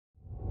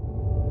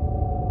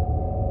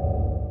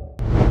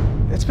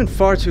It's been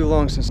far too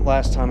long since the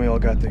last time we all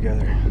got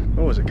together.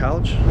 What was it,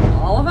 college?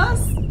 All of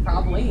us?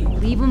 Probably.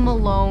 Leave him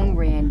alone,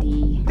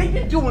 Randy. They've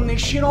been doing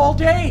this shit all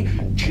day.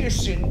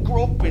 Kissing,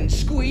 groping,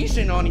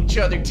 squeezing on each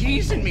other,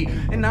 teasing me.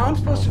 And now I'm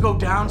supposed to go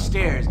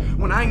downstairs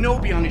when I know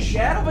beyond a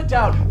shadow of a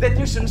doubt that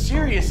there's some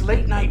serious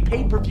late night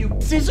pay-per-view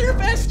scissor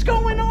fest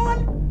going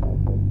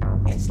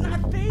on? It's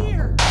not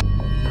fair.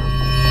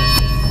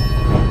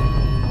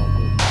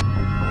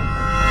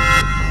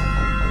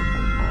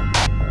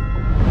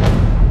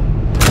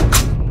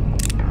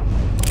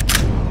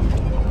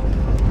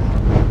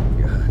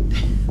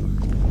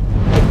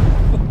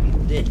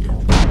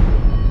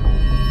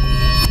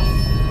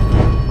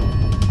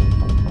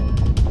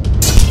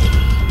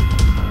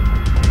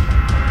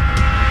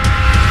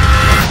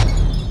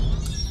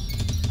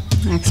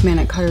 Axeman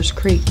at Cutter's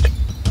Creek.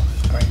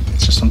 Alright,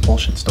 it's just some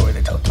bullshit story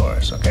they tell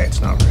tourists, okay?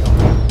 It's not real.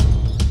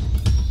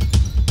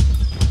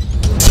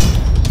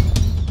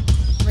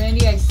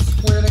 Randy, I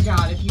swear to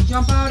God, if you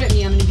jump out at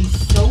me, I'm gonna